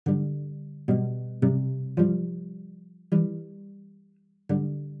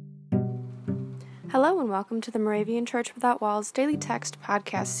Hello and welcome to the Moravian Church Without Walls Daily Text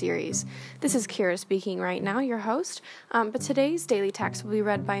podcast series. This is Kira speaking right now, your host, but today's daily text will be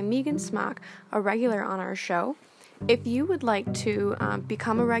read by Megan Smock, a regular on our show. If you would like to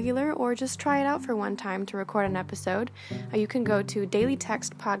become a regular or just try it out for one time to record an episode, you can go to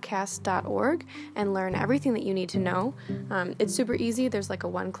dailytextpodcast.org and learn everything that you need to know. It's super easy. There's like a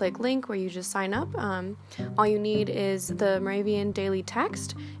one-click link where you just sign up. All you need is the Moravian Daily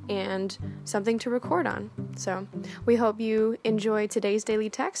Text and something to record on. So we hope you enjoy today's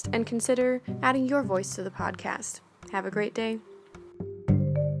daily text and consider adding your voice to the podcast. Have a great day.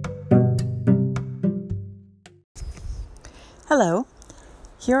 Hello,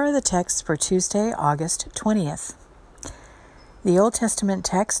 here are the texts for Tuesday, August 20th. The Old Testament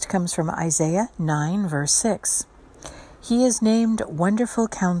text comes from Isaiah 9, verse 6. He is named Wonderful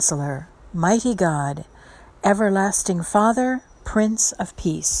Counselor, Mighty God, Everlasting Father, Prince of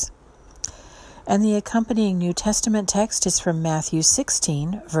Peace. And the accompanying New Testament text is from Matthew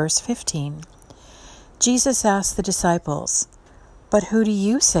 16, verse 15. Jesus asked the disciples, "But who do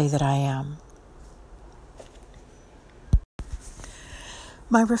you say that I am?"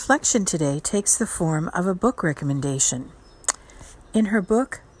 My reflection today takes the form of a book recommendation. In her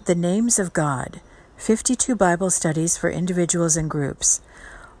book, The Names of God, 52 Bible Studies for Individuals and Groups,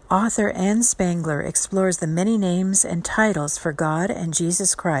 author Anne Spangler explores the many names and titles for God and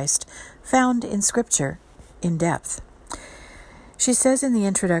Jesus Christ found in Scripture in depth. She says in the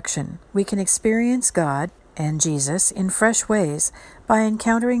introduction, we can experience God and Jesus in fresh ways by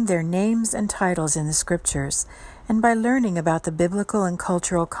encountering their names and titles in the Scriptures, and by learning about the biblical and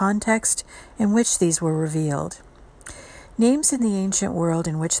cultural context in which these were revealed. Names in the ancient world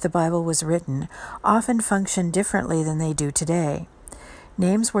in which the Bible was written often functioned differently than they do today.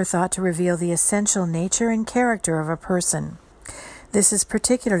 Names were thought to reveal the essential nature and character of a person. This is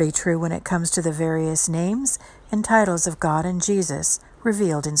particularly true when it comes to the various names and titles of God and Jesus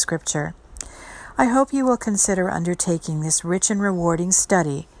revealed in Scripture. I hope you will consider undertaking this rich and rewarding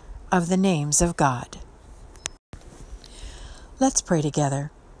study of the names of God. Let's pray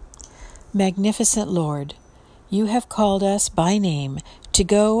together. Magnificent Lord, you have called us by name to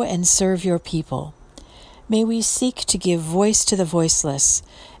go and serve your people. May we seek to give voice to the voiceless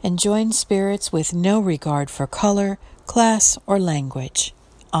and join spirits with no regard for color, class, or language.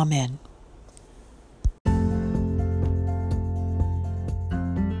 Amen.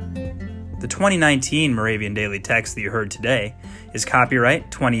 The 2019 Moravian Daily Text that you heard today is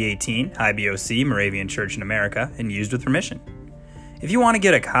copyright 2018 IBOC Moravian Church in America and used with permission. If you want to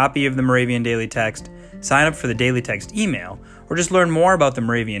get a copy of the Moravian Daily Text, sign up for the Daily Text email, or just learn more about the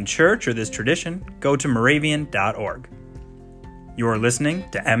Moravian Church or this tradition, go to moravian.org. You are listening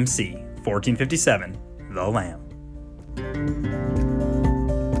to MC 1457, The Lamb.